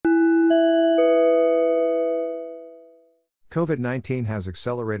COVID-19 has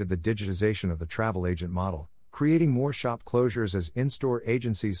accelerated the digitization of the travel agent model, creating more shop closures as in-store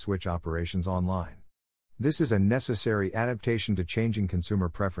agencies switch operations online. This is a necessary adaptation to changing consumer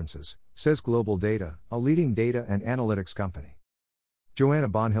preferences, says Global Data, a leading data and analytics company. Joanna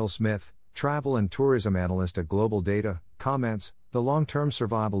Bonhill-Smith, travel and tourism analyst at Global Data, comments, "The long-term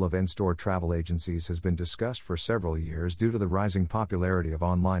survival of in-store travel agencies has been discussed for several years due to the rising popularity of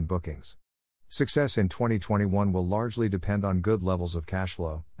online bookings. Success in 2021 will largely depend on good levels of cash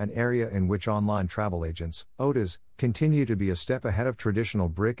flow, an area in which online travel agents, OTAs, continue to be a step ahead of traditional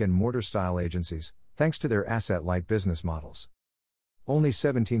brick-and-mortar style agencies, thanks to their asset-light business models." Only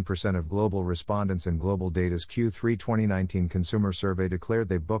 17% of global respondents in Global Data's Q3 2019 consumer survey declared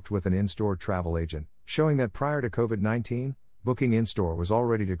they booked with an in-store travel agent, showing that prior to COVID-19, booking in-store was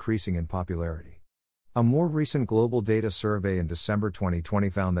already decreasing in popularity. A more recent Global Data survey in December 2020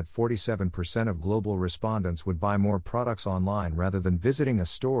 found that 47% of global respondents would buy more products online rather than visiting a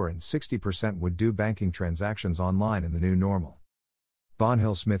store, and 60% would do banking transactions online in the new normal.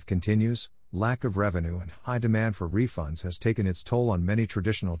 Bonhill-Smith continues, "Lack of revenue and high demand for refunds has taken its toll on many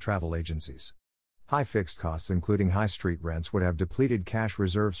traditional travel agencies. High fixed costs, including high street rents, would have depleted cash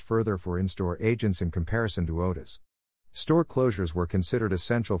reserves further for in-store agents in comparison to OTAs. Store closures were considered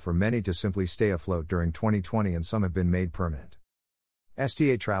essential for many to simply stay afloat during 2020, and some have been made permanent."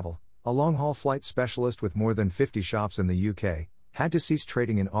 STA Travel, a long-haul flight specialist with more than 50 shops in the UK, had to cease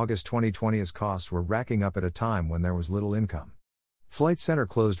trading in August 2020 as costs were racking up at a time when there was little income. Flight Centre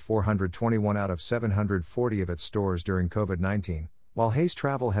closed 421 out of 740 of its stores during COVID-19, while Hays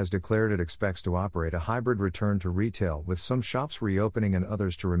Travel has declared it expects to operate a hybrid return to retail, with some shops reopening and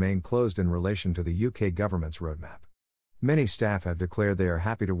others to remain closed in relation to the UK government's roadmap. Many staff have declared they are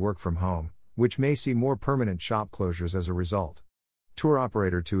happy to work from home, which may see more permanent shop closures as a result. Tour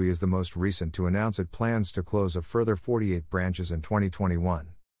operator TUI is the most recent to announce it plans to close a further 48 branches in 2021.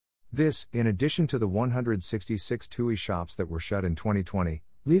 This, in addition to the 166 TUI shops that were shut in 2020,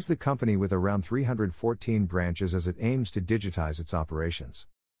 leaves the company with around 314 branches as it aims to digitize its operations.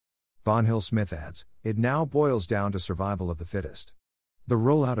 Bonhill-Smith adds, "It now boils down to survival of the fittest." The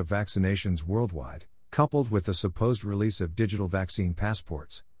rollout of vaccinations worldwide, coupled with the supposed release of digital vaccine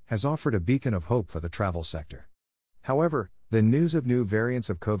passports, has offered a beacon of hope for the travel sector. However, the news of new variants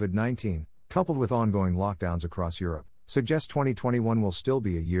of COVID-19, coupled with ongoing lockdowns across Europe, suggests 2021 will still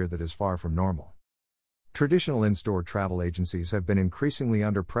be a year that is far from normal. Traditional in-store travel agencies have been increasingly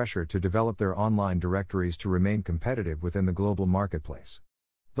under pressure to develop their online directories to remain competitive within the global marketplace.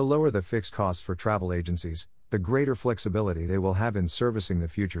 The lower the fixed costs for travel agencies, the greater flexibility they will have in servicing the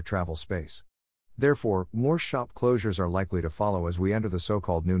future travel space. Therefore, more shop closures are likely to follow as we enter the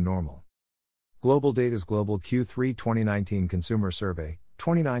so-called new normal. Global Data's Global Q3 2019 Consumer Survey,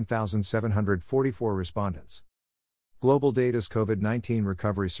 29,744 respondents. Global Data's COVID-19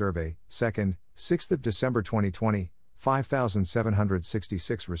 Recovery Survey, 2nd, 6th of December 2020,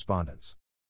 5,766 respondents.